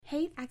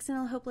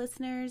Accidental Hope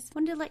listeners, I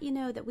wanted to let you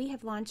know that we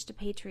have launched a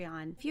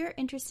Patreon. If you're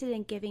interested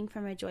in giving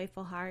from a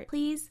joyful heart,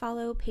 please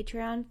follow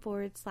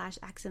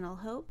Patreon/Accidental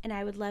Hope, and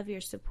I would love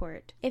your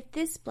support. If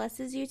this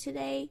blesses you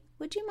today,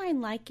 would you mind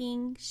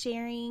liking,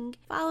 sharing,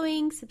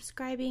 following,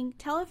 subscribing,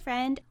 tell a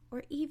friend,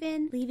 or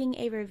even leaving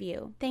a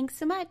review? Thanks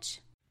so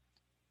much.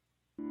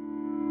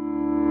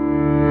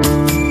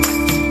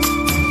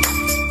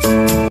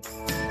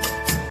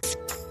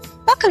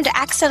 Welcome to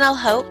Accidental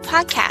Hope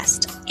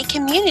Podcast, a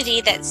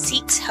community that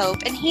seeks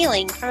hope and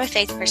healing from a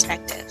faith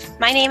perspective.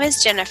 My name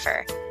is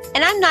Jennifer,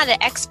 and I'm not an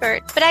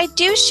expert, but I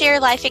do share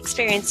life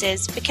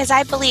experiences because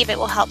I believe it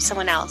will help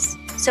someone else.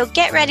 So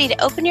get ready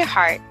to open your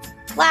heart,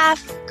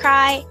 laugh,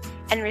 cry,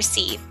 and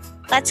receive.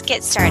 Let's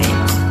get started.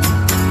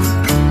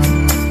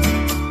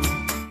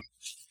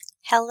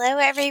 Hello,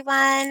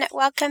 everyone.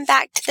 Welcome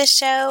back to the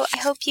show. I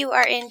hope you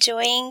are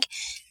enjoying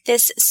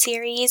this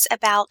series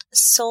about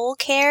soul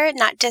care,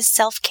 not just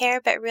self-care,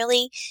 but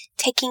really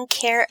taking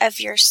care of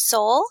your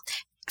soul.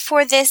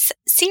 For this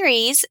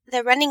series,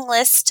 the running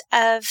list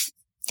of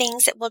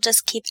things that we'll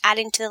just keep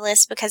adding to the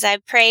list, because I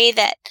pray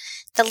that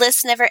the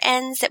list never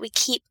ends, that we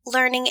keep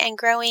learning and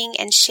growing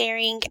and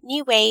sharing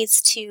new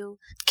ways to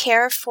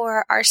care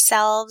for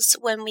ourselves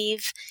when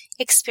we've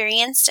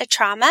experienced a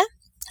trauma.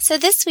 So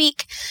this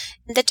week,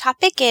 the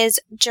topic is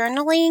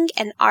journaling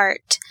and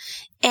art.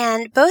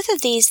 And both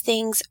of these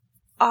things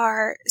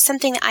are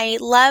something that I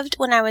loved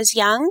when I was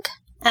young,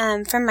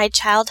 from my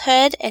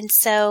childhood. And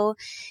so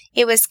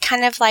it was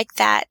kind of like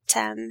that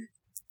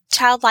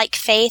childlike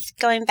faith,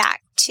 going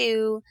back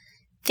to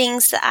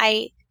things that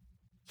I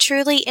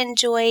truly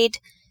enjoyed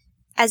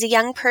as a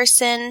young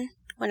person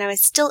when I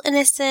was still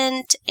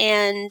innocent,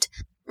 and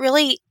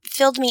really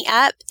filled me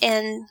up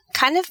and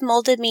kind of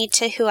molded me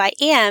to who I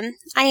am.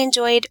 I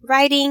enjoyed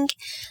writing,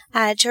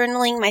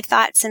 journaling my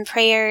thoughts and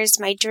prayers,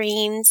 my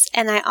dreams,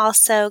 and I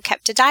also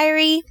kept a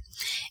diary,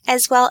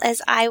 as well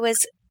as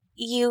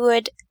you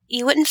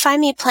wouldn't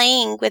find me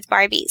playing with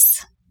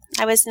Barbies.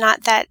 I was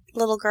not that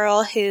little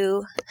girl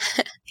who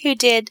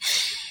played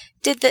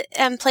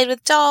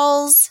with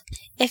dolls.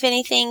 If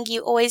anything,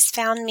 you always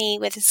found me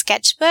with a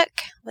sketchbook,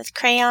 with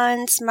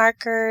crayons,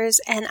 markers,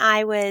 and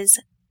I was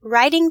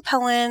writing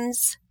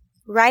poems,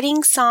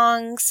 writing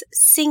songs,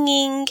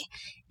 singing,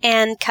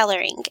 and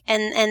coloring.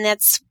 And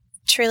that's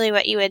truly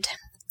what you would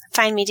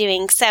find me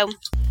doing. So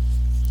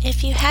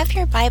if you have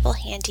your Bible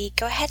handy,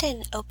 go ahead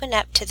and open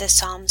up to the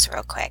Psalms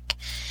real quick.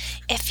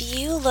 If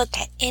you look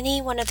at any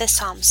one of the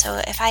Psalms,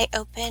 so if I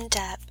opened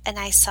up and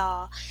I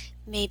saw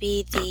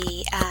maybe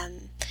the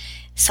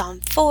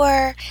Psalm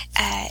 4,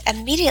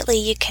 immediately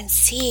you can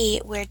see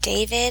where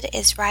David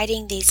is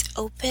writing these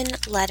open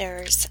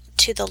letters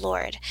to the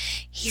Lord.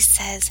 He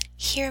says,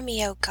 "Hear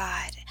me, O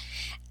God.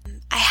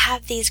 I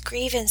have these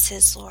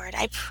grievances, Lord.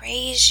 I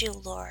praise you,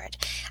 Lord.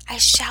 I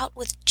shout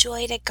with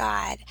joy to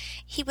God."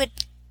 He would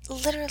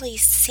literally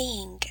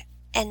sing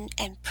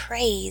and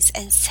praise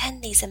and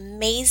send these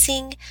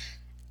amazing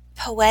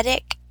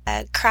poetic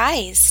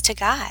cries to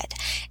God.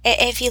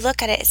 If you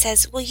look at it, it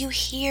says, "Will you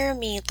hear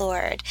me,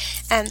 Lord?"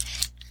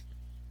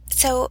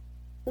 So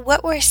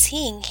what we're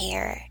seeing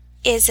here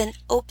is an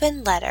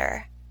open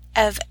letter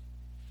of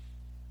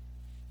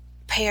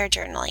prayer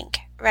journaling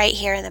right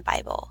here in the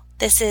Bible.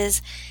 This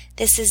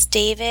is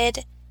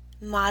David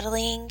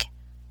modeling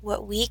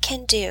what we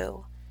can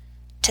do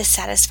to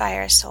satisfy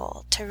our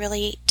soul, to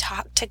really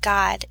talk to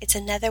God. It's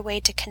another way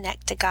to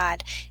connect to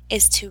God,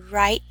 is to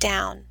write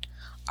down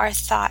our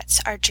thoughts,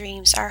 our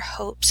dreams, our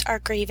hopes, our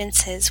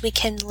grievances. We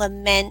can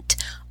lament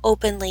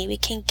openly. We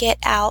can get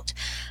out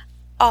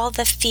all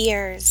the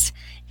fears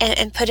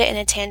and put it in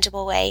a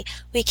tangible way.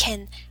 We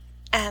can,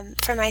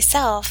 for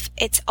myself,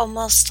 it's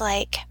almost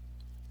like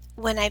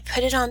when I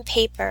put it on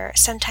paper,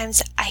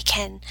 sometimes I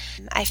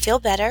feel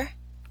better.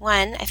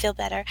 I feel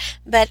better,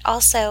 but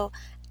also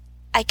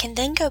I can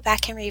then go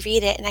back and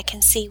reread it, and I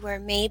can see where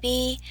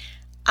maybe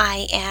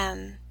I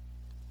am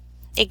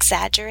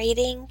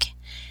exaggerating,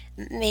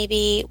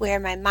 maybe where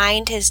my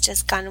mind has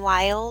just gone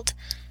wild.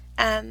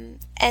 And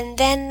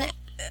then,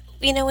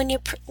 when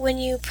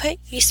you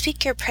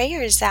speak your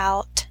prayers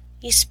out,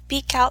 you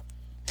speak out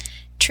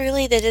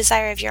truly the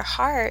desire of your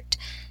heart.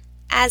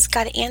 As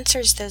God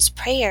answers those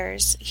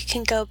prayers, you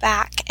can go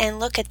back and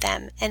look at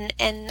them, and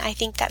I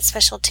think that's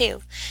special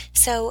too.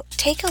 So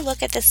take a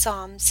look at the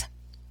Psalms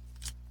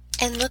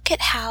and look at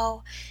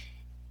how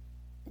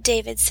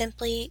David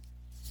simply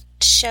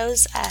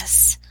shows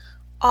us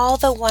all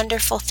the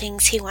wonderful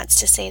things he wants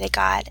to say to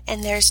God,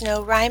 and there's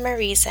no rhyme or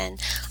reason,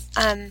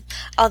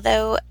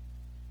 although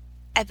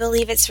I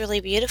believe it's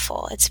really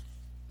beautiful. It's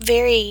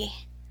very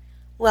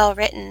well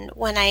written.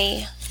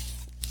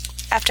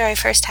 After I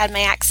first had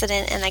my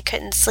accident and I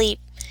couldn't sleep,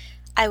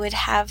 I would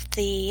have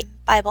the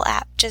Bible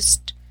app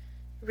just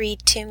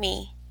read to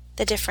me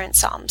the different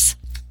Psalms.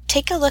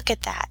 Take a look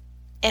at that.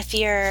 If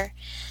you're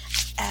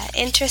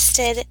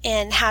interested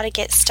in how to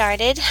get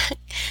started,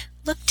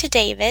 look to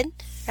David,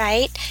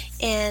 right?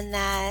 And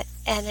I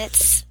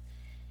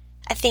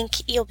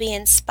think you'll be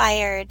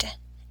inspired,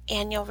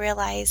 and you'll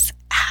realize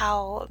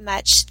how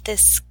much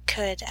this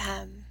could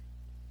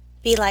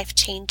be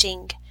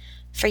life-changing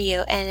for you,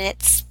 and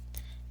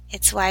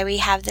it's why we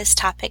have this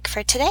topic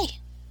for today.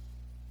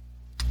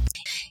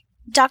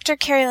 Dr.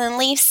 Carolyn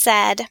Leaf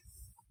said,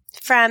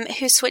 from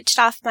Who Switched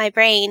Off My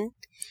Brain,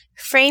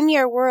 frame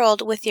your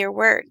world with your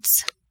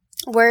words.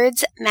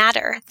 Words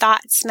matter.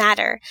 Thoughts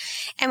matter.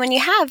 And when you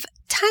have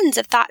tons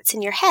of thoughts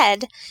in your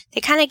head, they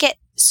kind of get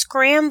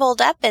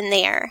scrambled up in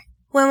there.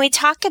 When we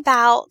talk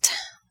about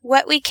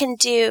what we can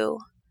do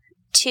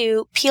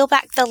to peel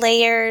back the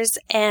layers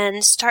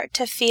and start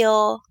to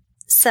feel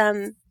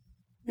some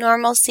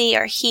normalcy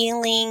or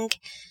healing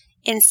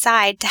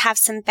inside, to have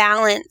some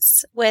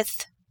balance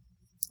with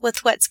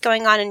what's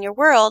going on in your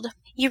world,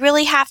 you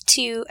really have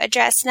to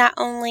address not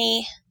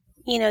only,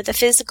 the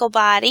physical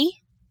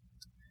body,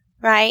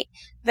 right,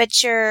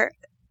 but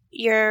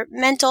your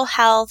mental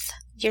health,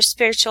 your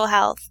spiritual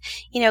health.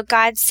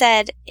 God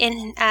said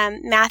in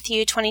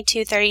Matthew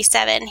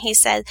 22:37, he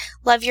said,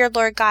 love your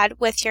Lord God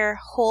with your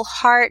whole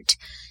heart,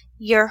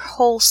 your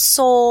whole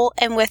soul,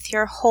 and with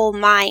your whole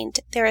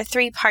mind. There are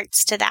 3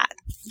 parts to that.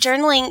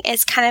 Journaling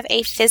is kind of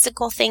a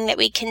physical thing that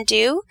we can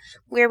do,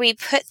 where we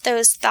put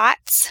those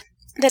thoughts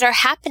that are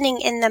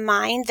happening in the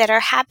mind, that are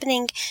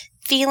happening,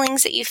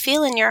 feelings that you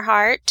feel in your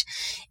heart,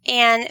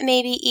 and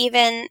maybe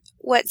even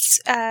what's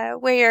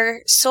where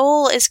your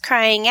soul is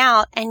crying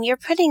out, and you're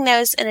putting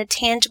those in a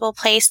tangible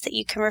place that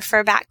you can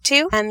refer back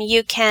to.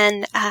 You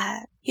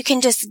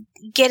can just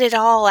get it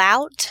all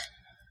out,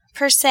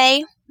 per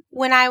se.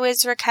 When I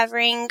was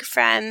recovering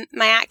from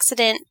my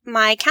accident,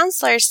 my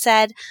counselor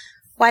said,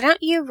 why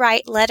don't you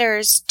write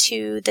letters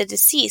to the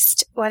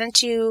deceased? Why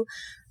don't you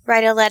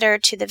write a letter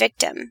to the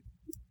victim?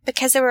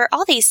 Because there were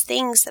all these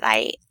things that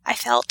I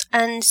felt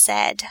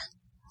unsaid,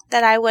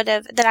 that I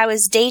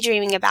was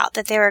daydreaming about,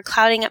 that they were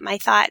clouding up my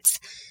thoughts.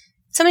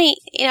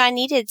 I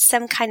needed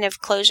some kind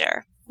of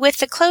closure. With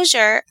the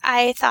closure,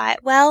 I thought,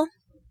 well,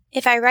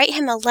 if I write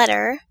him a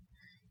letter,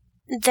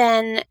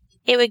 then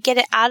it would get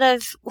it out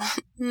of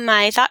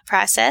my thought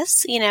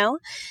process,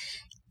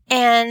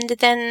 and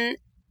then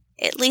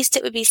at least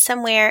it would be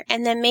somewhere,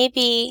 and then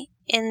maybe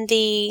in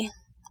the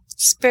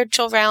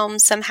spiritual realm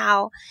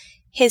somehow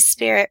his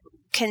spirit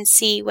can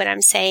see what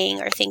I'm saying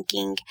or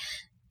thinking,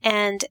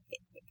 and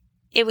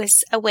it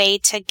was a way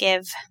to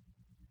give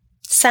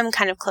some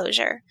kind of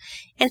closure.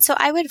 And so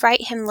I would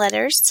write him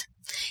letters.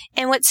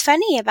 And what's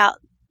funny about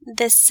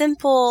this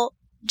simple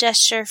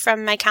gesture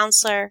from my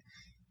counselor,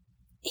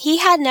 he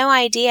had no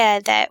idea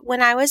that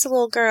when I was a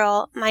little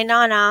girl, my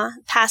Nana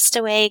passed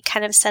away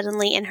kind of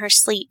suddenly in her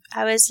sleep.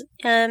 I was,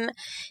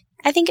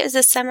 I think it was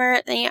the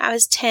summer, I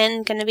was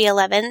 10, going to be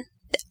 11.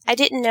 I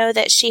didn't know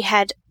that she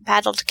had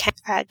battled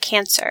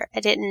cancer. I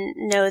didn't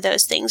know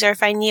those things, or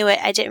if I knew it,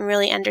 I didn't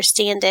really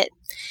understand it.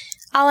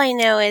 All I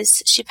know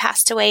is she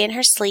passed away in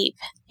her sleep,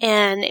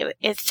 and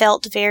it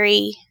felt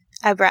very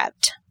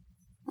abrupt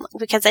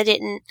because I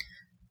didn't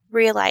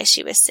realize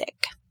she was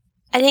sick.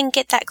 I didn't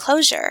get that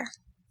closure.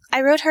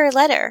 I wrote her a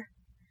letter.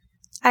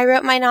 I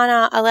wrote my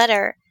Nana a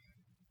letter,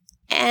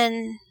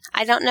 and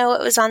I don't know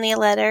what was on the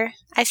letter.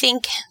 I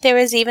think there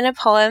was even a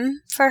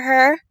poem for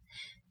her,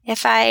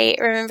 if I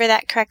remember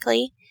that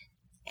correctly.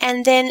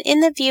 And then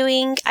in the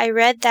viewing, I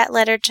read that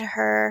letter to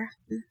her,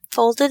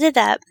 folded it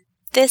up.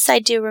 This I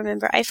do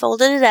remember. I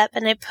folded it up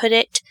and I put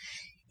it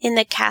in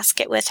the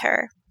casket with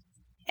her.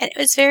 And it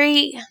was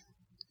very,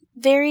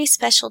 very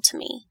special to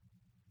me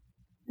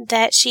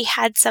that she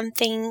had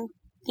something,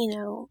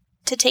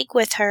 to take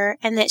with her,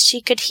 and that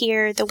she could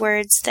hear the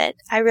words that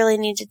I really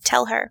needed to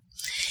tell her.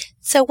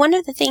 So one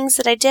of the things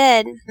that I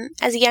did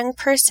as a young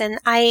person,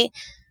 I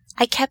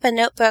kept a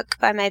notebook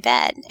by my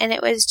bed, and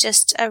it was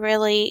just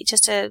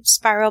a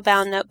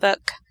spiral-bound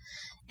notebook.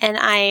 And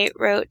I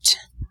wrote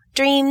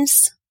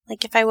dreams.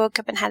 Like if I woke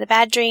up and had a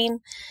bad dream,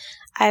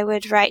 I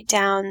would write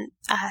down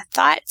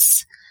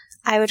thoughts.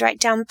 I would write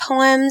down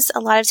poems. A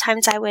lot of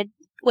times I would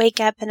wake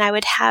up and I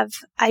would have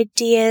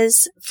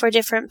ideas for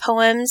different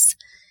poems.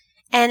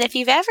 And if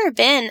you've ever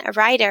been a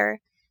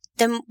writer,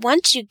 then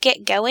once you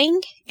get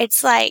going,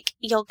 it's like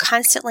you'll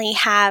constantly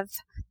have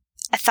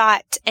a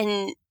thought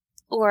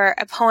or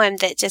a poem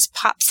that just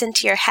pops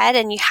into your head,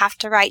 and you have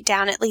to write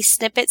down at least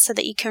snippets so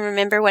that you can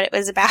remember what it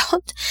was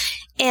about.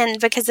 And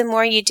because the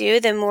more you do,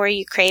 the more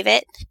you crave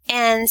it.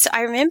 And so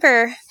I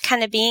remember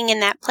kind of being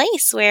in that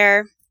place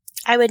where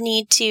I would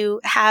need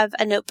to have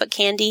a notebook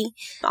handy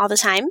all the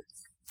time.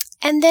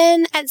 And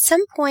then at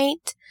some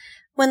point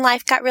when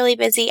life got really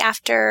busy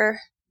after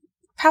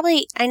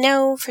I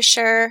know for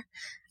sure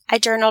I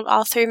journaled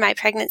all through my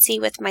pregnancy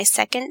with my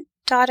second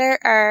daughter,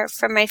 or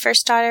from my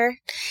first daughter,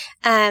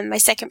 my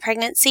second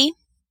pregnancy.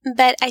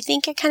 But I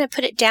think I kind of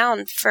put it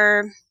down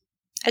for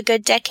a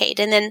good decade.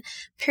 And then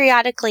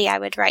periodically I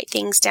would write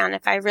things down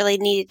if I really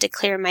needed to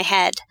clear my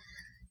head.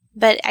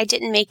 But I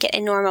didn't make it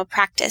a normal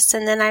practice.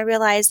 And then I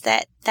realized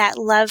that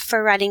love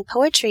for writing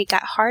poetry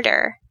got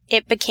harder.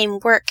 It became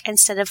work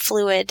instead of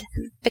fluid,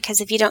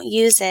 because if you don't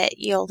use it,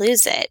 you'll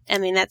lose it. I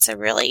mean, that's a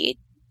really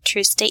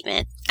true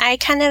statement. I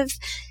kind of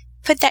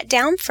put that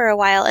down for a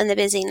while in the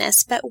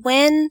busyness, but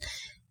when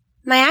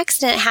my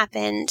accident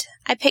happened,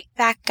 I picked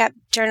back up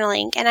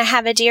journaling, and I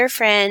have a dear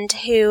friend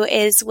who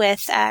is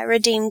with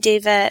Redeemed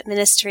Diva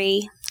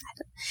Ministry.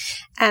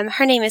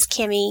 Her name is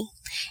Kimmy,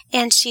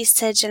 and she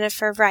said,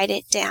 Jennifer, write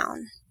it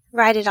down.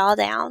 Write it all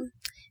down.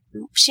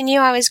 She knew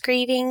I was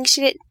grieving.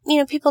 She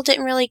didn't, people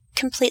didn't really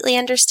completely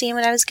understand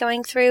what I was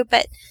going through,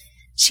 but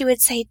she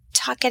would say,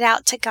 talk it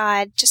out to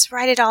God. Just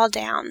write it all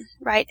down.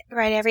 Write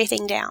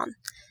everything down.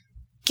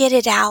 Get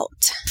it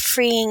out,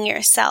 freeing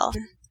yourself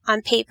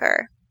on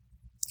paper.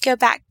 Go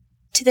back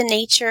to the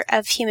nature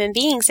of human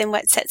beings and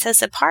what sets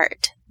us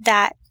apart.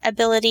 That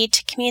ability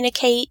to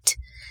communicate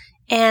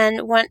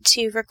and want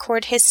to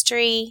record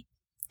history,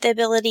 the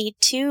ability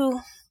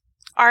to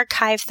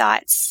archive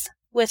thoughts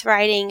with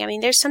writing. I mean,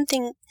 there's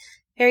something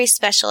very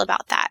special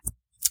about that.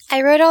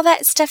 I wrote all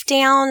that stuff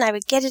down. I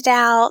would get it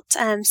out.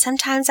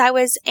 Sometimes I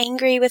was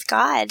angry with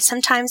God.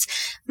 Sometimes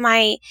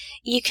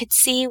you could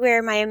see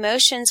where my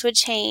emotions would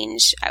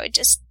change. I would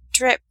just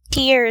drip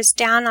tears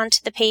down onto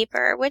the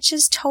paper, which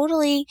is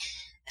totally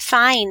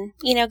fine.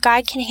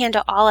 God can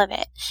handle all of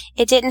it.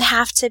 It didn't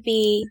have to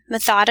be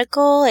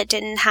methodical. It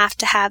didn't have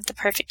to have the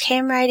perfect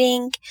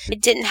handwriting.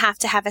 It didn't have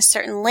to have a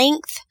certain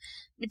length.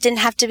 It didn't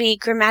have to be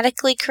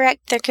grammatically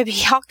correct. There could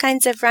be all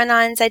kinds of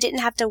run-ons. I didn't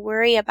have to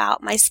worry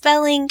about my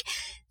spelling.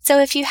 So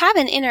if you have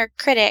an inner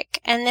critic,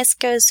 and this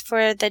goes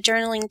for the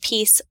journaling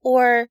piece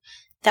or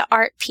the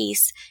art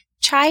piece,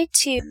 try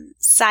to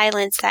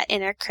silence that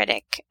inner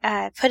critic.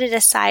 Put it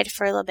aside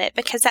for a little bit,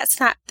 because that's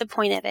not the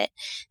point of it.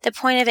 The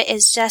point of it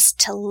is just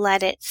to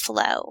let it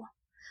flow.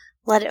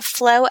 Let it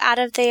flow out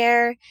of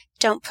there.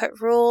 Don't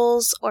put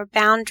rules or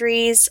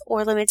boundaries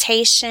or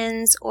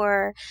limitations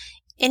or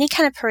any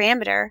kind of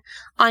parameter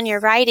on your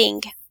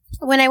writing.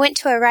 When I went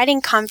to a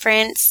writing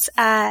conference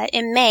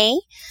in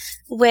May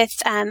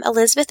with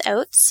Elizabeth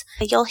Oates,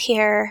 you'll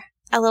hear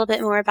a little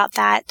bit more about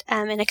that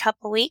in a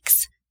couple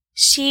weeks.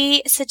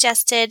 She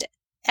suggested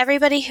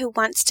everybody who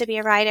wants to be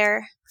a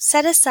writer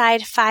set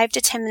aside 5 to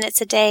 10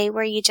 minutes a day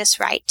where you just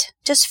write,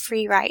 just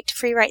free write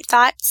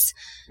thoughts,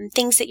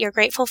 things that you're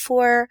grateful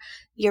for,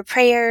 your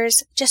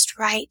prayers. Just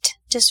write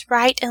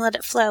and let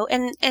it flow.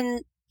 And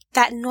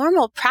that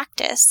normal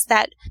practice,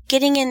 that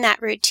getting in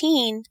that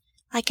routine,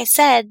 like I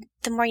said,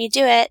 the more you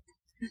do it,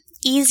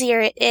 easier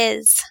it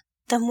is.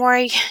 The more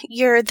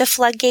the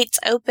floodgates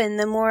open,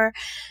 the more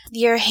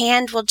your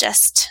hand will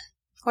just,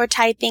 or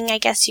typing, I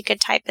guess you could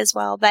type as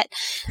well, but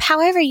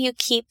however you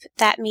keep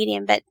that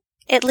medium, but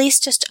at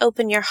least just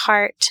open your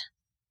heart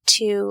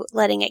to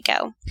letting it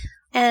go.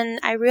 And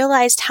I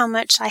realized how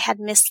much I had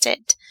missed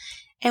it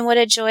and what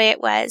a joy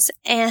it was.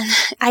 And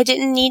I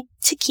didn't need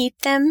to keep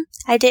them.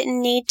 I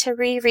didn't need to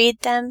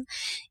reread them.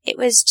 It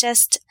was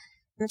just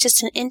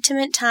an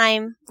intimate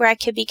time where I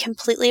could be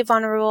completely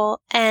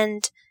vulnerable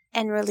and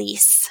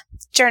release.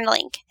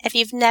 Journaling. If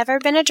you've never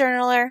been a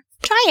journaler,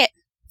 try it.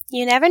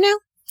 You never know.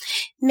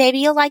 Maybe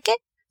you'll like it.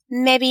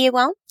 Maybe you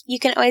won't. You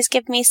can always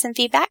give me some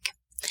feedback.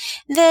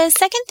 The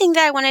second thing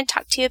that I want to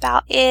talk to you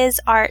about is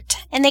art.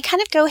 And they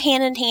kind of go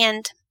hand in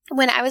hand.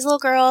 When I was a little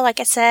girl,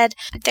 like I said,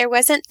 there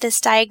wasn't this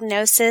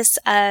diagnosis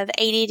of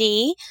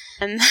ADD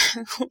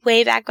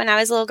way back when I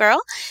was a little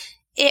girl.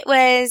 It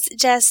was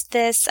just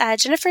this,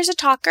 Jennifer's a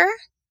talker.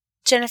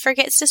 Jennifer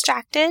gets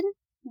distracted.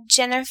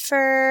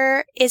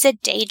 Jennifer is a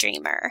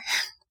daydreamer.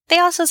 They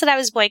also said I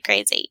was boy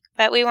crazy,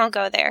 but we won't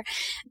go there.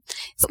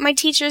 So my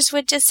teachers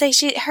would just say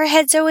her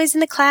head's always in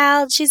the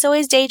clouds. She's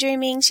always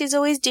daydreaming. She's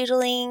always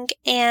doodling.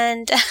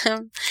 And,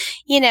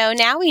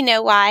 now we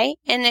know why.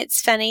 And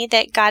it's funny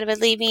that God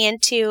would lead me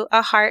into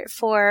a heart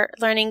for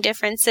learning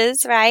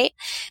differences, right?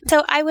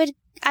 So I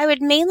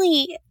would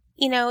mainly,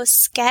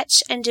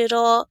 sketch and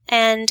doodle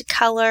and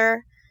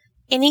color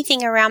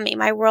anything around me,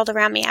 my world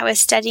around me. I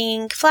was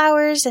studying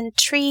flowers and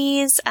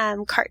trees,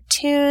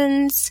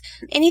 cartoons,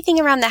 anything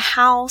around the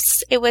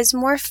house. It was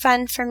more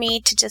fun for me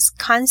to just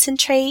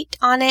concentrate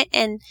on it,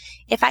 and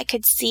if I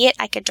could see it,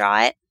 I could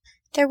draw it.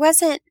 There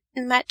wasn't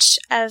much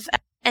of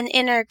an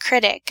inner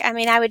critic. I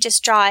mean, I would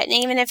just draw it, and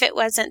even if it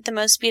wasn't the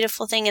most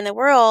beautiful thing in the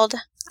world,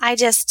 I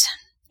just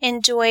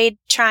enjoyed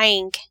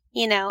trying.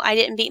 I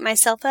didn't beat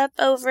myself up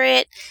over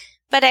it,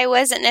 but I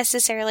wasn't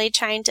necessarily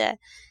trying to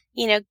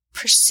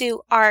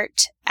pursue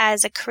art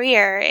as a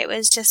career. It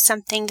was just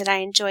something that I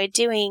enjoyed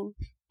doing.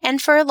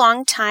 And for a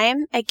long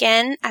time,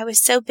 again, I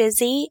was so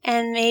busy,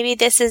 and maybe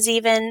this is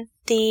even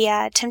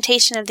the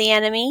temptation of the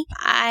enemy,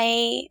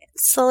 I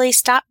slowly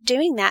stopped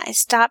doing that. I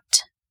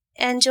stopped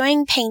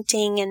enjoying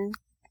painting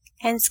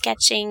and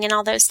sketching and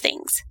all those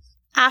things.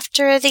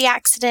 After the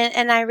accident,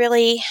 and I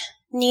really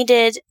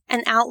needed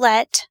an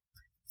outlet,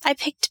 I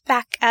picked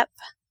back up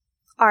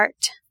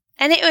art.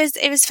 And it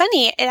was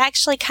funny. It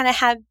actually kind of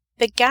had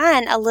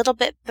begun a little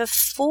bit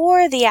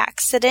before the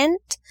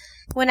accident.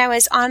 When I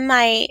was on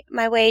my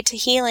way to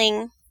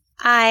healing,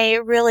 I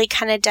really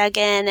kind of dug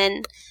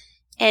in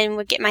and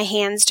would get my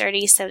hands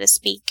dirty, so to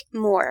speak,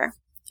 more.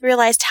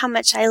 Realized how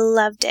much I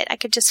loved it. I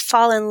could just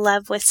fall in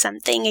love with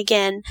something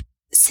again.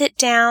 Sit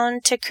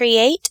down to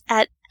create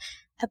at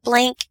a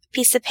blank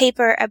piece of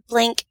paper, a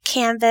blank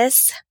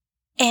canvas,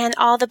 and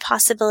all the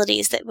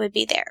possibilities that would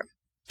be there.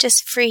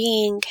 just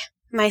freeing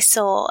my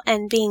soul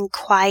and being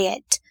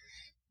quiet.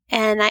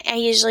 And I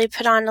usually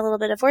put on a little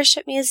bit of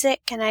worship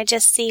music and I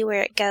just see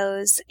where it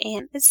goes.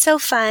 And it's so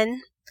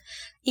fun.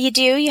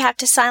 You have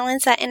to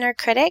silence that inner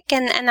critic.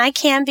 And I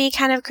can be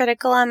kind of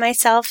critical on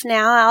myself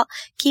now. I'll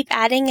keep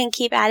adding and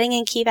keep adding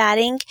and keep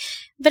adding.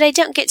 But I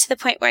don't get to the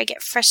point where I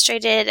get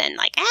frustrated and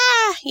like,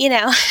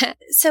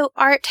 So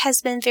art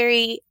has been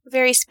very,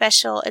 very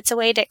special. It's a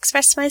way to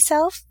express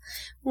myself.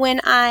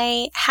 When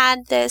I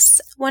had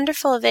this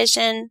wonderful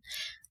vision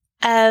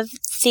of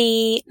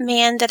the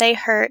man that I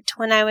hurt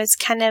when I was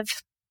kind of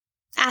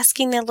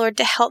asking the Lord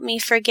to help me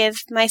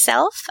forgive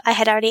myself. I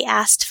had already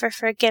asked for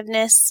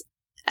forgiveness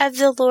of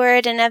the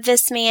Lord and of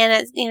this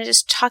man,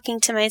 just talking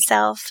to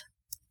myself.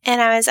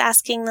 And I was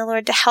asking the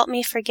Lord to help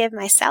me forgive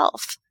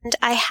myself. And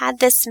I had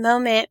this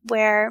moment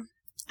where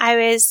I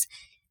was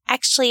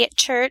actually at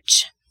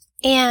church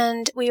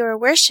and we were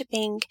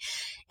worshiping.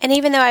 And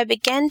even though I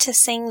began to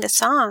sing the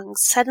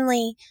songs,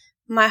 suddenly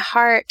my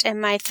heart and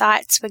my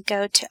thoughts would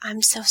go to,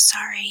 I'm so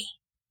sorry.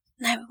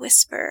 And I would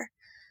whisper,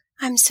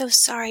 I'm so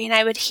sorry. And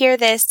I would hear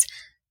this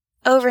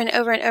over and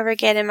over and over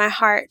again in my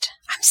heart.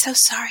 I'm so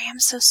sorry. I'm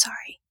so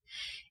sorry.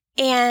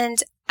 And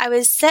I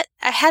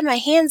had my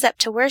hands up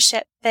to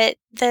worship, but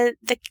the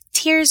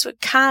tears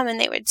would come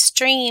and they would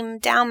stream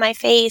down my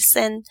face.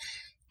 And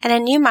I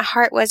knew my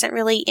heart wasn't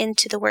really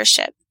into the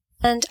worship.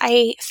 And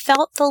I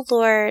felt the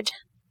Lord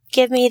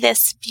give me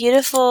this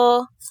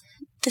beautiful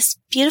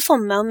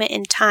moment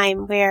in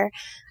time where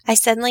I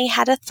suddenly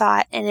had a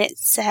thought and it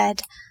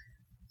said,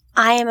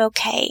 I am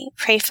okay.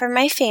 Pray for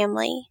my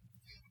family.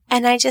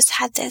 And I just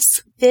had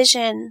this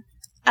vision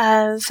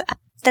of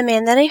the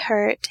man that I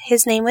hurt.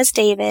 His name was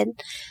David.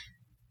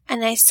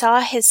 And I saw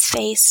his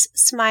face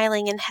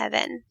smiling in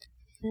heaven.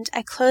 And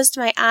I closed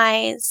my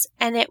eyes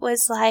and it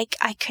was like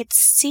I could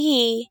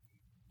see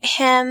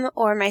him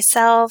or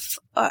myself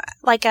or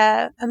like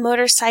a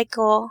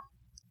motorcycle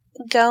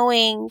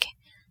going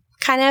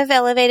kind of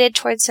elevated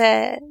towards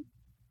a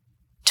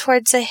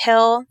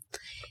hill,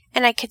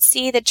 and I could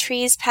see the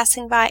trees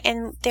passing by,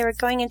 and they were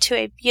going into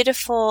a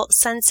beautiful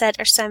sunset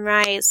or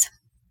sunrise.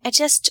 I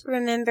just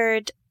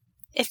remembered,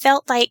 it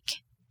felt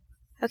like,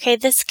 okay,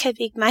 this could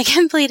be my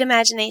complete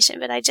imagination,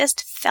 but I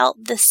just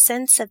felt the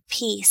sense of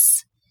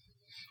peace.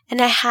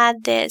 And I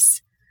had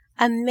this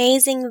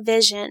amazing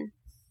vision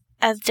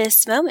of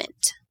this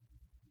moment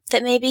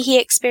that maybe he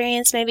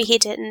experienced, maybe he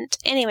didn't.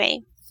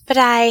 Anyway, but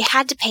I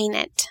had to paint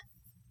it.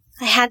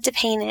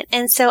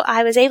 And so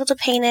I was able to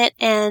paint it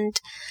and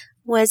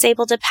was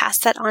able to pass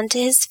that on to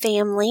his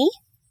family.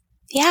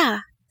 Yeah.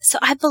 So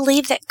I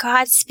believe that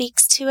God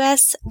speaks to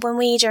us when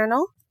we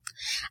journal.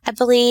 I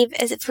believe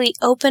as if we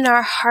open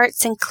our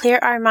hearts and clear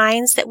our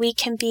minds that we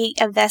can be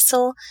a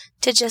vessel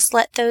to just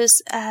let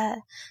those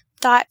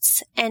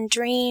thoughts and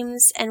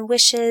dreams and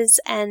wishes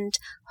and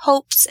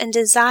hopes and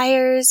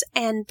desires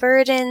and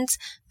burdens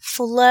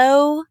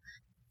flow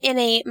in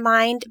a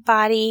mind,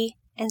 body,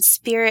 and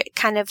spirit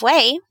kind of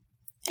way,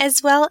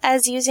 as well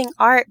as using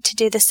art to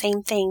do the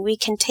same thing. We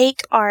can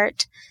take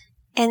art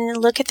and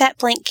look at that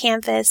blank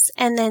canvas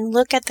and then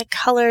look at the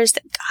colors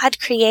that God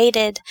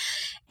created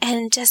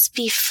and just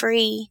be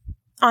free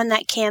on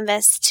that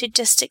canvas to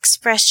just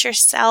express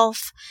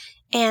yourself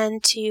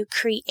and to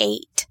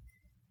create.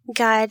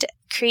 God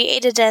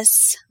created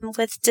us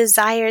with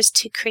desires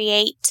to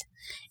create,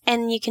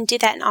 and you can do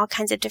that in all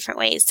kinds of different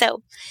ways.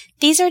 So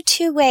these are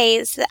two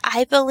ways that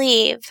I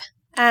believe,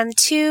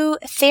 two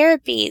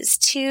therapies,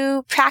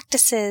 two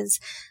practices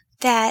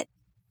that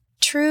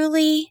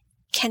truly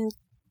can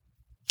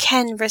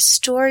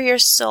restore your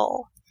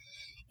soul.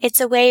 It's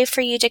a way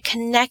for you to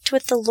connect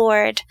with the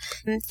Lord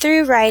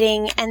through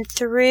writing and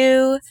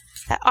through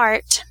the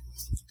art.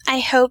 I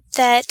hope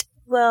that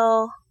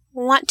we'll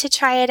want to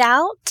try it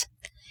out.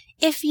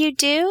 If you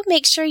do,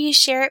 make sure you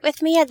share it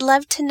with me. I'd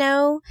love to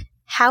know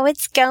how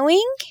it's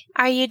going.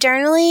 Are you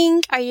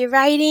journaling? Are you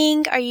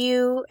writing?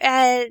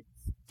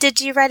 Did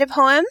you write a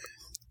poem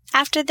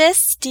after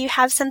this? Do you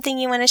have something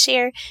you want to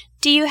share?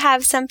 Do you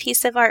have some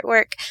piece of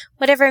artwork,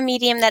 whatever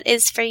medium that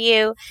is for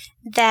you,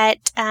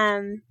 that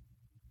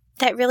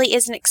really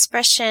is an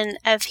expression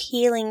of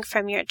healing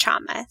from your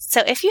trauma?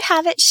 So if you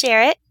have it,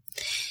 share it.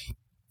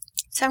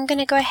 So I'm going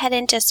to go ahead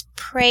and just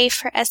pray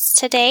for us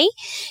today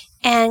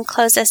and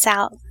close us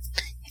out.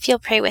 If you'll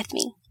pray with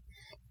me.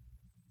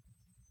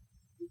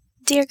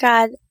 Dear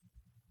God,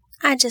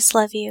 I just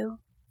love you.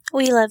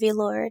 We love you,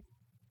 Lord.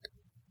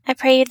 I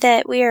pray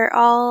that we are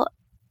all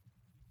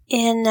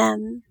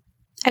in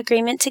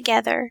agreement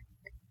together.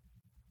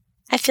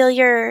 I feel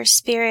your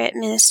spirit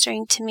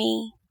ministering to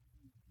me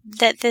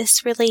that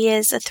this really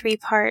is a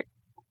 3-part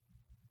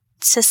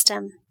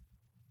system.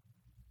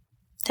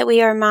 That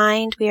we are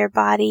mind, we are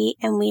body,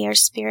 and we are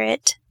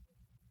spirit.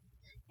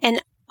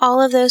 And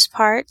all of those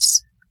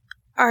parts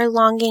are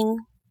longing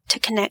to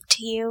connect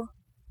to you.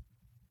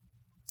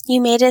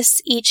 You made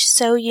us each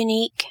so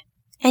unique,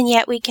 and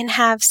yet we can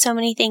have so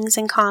many things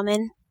in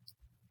common.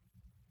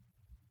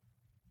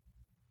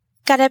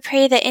 God, I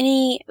pray that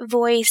any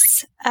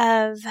voice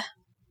of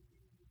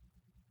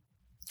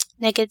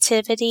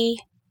negativity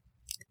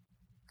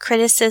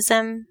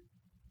criticism,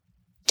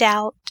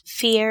 doubt,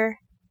 fear,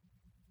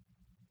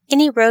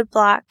 any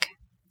roadblock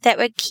that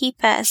would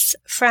keep us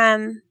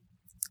from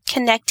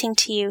connecting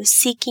to you,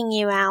 seeking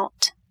you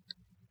out.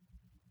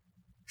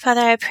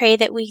 Father, I pray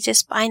that we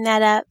just bind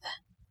that up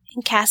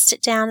and cast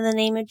it down in the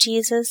name of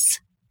Jesus.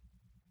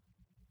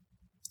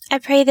 I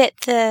pray that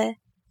the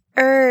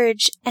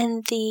urge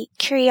and the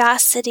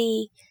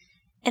curiosity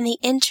and the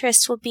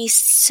interest will be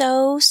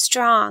so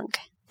strong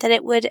that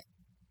it would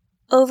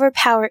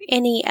overpower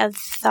any of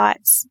the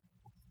thoughts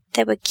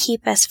that would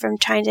keep us from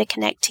trying to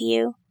connect to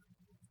you.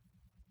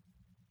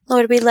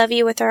 Lord, we love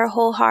you with our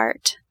whole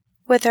heart,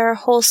 with our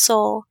whole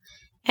soul,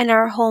 and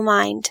our whole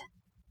mind.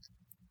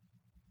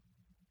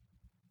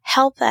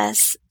 Help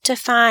us to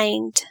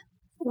find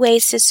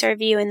ways to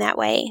serve you in that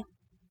way.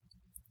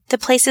 The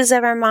places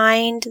of our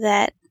mind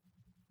that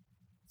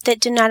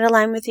do not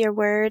align with your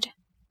word,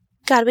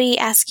 God, we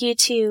ask you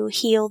to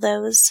heal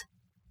those.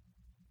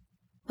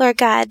 Lord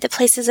God, the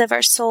places of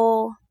our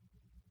soul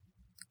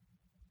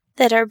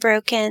that are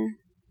broken,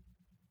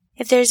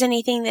 if there's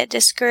anything that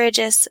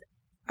discourages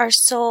our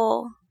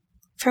soul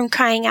from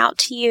crying out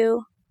to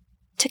you,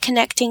 to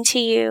connecting to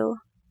you,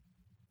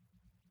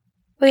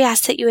 we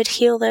ask that you would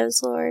heal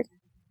those, Lord.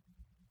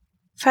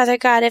 Father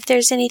God, if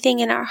there's anything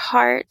in our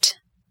heart,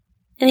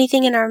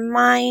 anything in our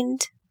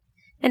mind,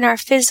 in our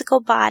physical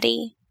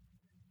body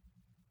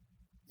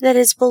that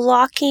is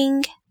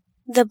blocking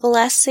the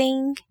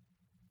blessing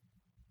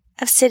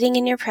of sitting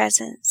in your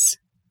presence,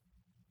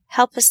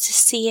 help us to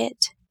see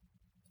it,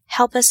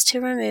 help us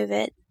to remove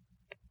it,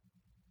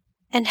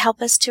 and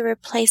help us to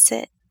replace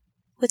it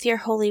with your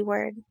holy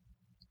word.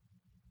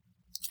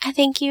 I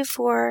thank you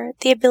for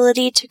the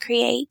ability to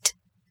create.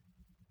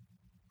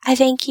 I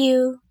thank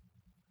you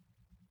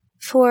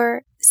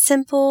for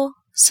simple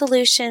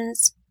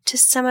solutions to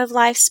some of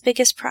life's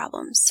biggest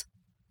problems.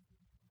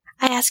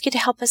 I ask you to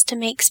help us to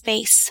make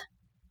space,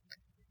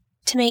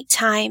 to make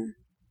time,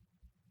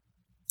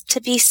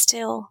 to be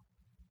still,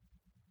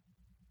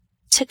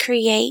 to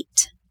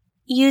create,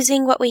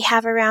 using what we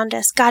have around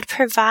us. God,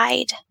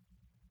 provide.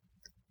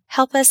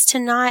 Help us to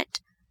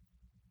not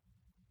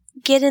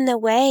get in the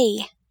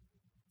way,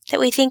 that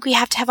we think we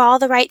have to have all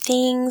the right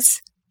things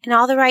in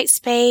all the right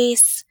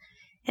space,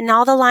 and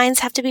all the lines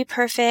have to be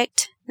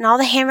perfect, and all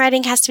the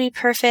handwriting has to be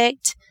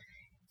perfect.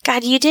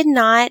 God, you did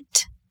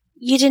not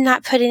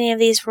put any of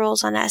these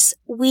rules on us.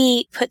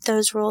 We put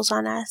those rules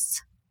on us.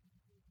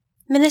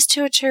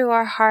 Minister to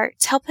our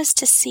hearts. Help us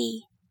to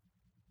see.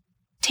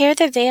 Tear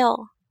the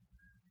veil.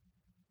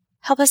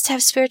 Help us to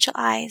have spiritual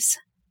eyes.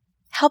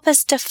 Help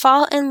us to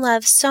fall in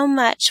love so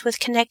much with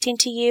connecting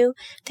to you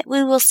that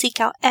we will seek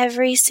out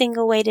every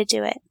single way to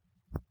do it.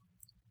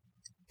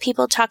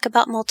 People talk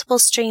about multiple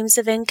streams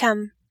of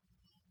income.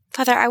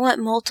 Father, I want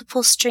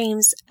multiple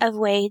streams of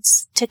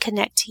ways to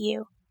connect to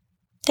you.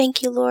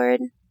 Thank you, Lord,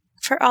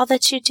 for all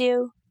that you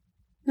do.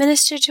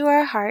 Minister to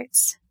our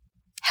hearts.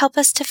 Help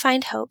us to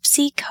find hope,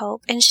 seek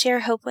hope, and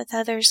share hope with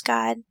others,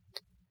 God.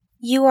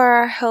 You are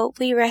our hope.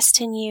 We rest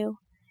in you,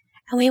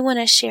 and we want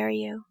to share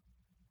you.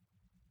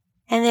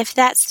 And if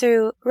that's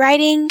through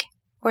writing,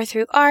 or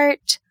through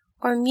art,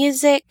 or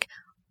music,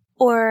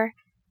 or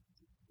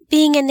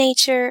being in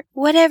nature,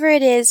 whatever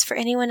it is for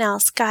anyone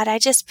else, God, I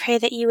just pray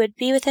that you would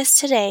be with us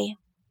today.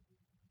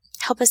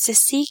 Help us to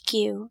seek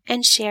you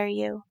and share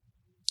you.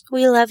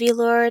 We love you,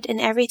 Lord, in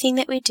everything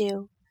that we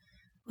do.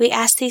 We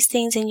ask these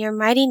things in your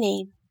mighty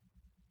name.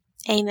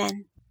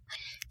 Amen.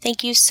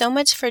 Thank you so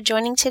much for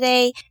joining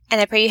today, and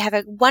I pray you have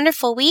a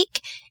wonderful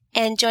week,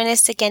 and join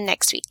us again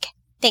next week.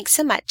 Thanks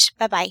so much.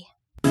 Bye-bye.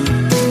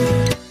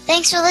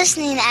 Thanks for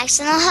listening to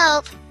Accidental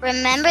Hope.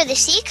 Remember to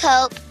seek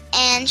hope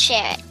and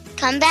share it.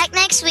 Come back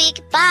next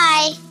week.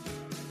 Bye.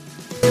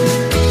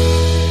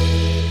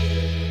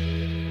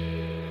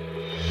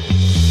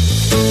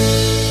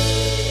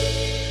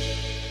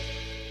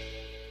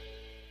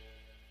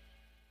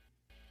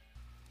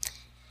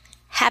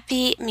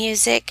 Happy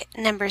Music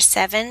number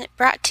 7,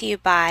 brought to you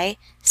by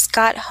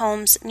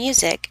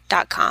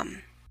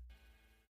ScottHolmesMusic.com.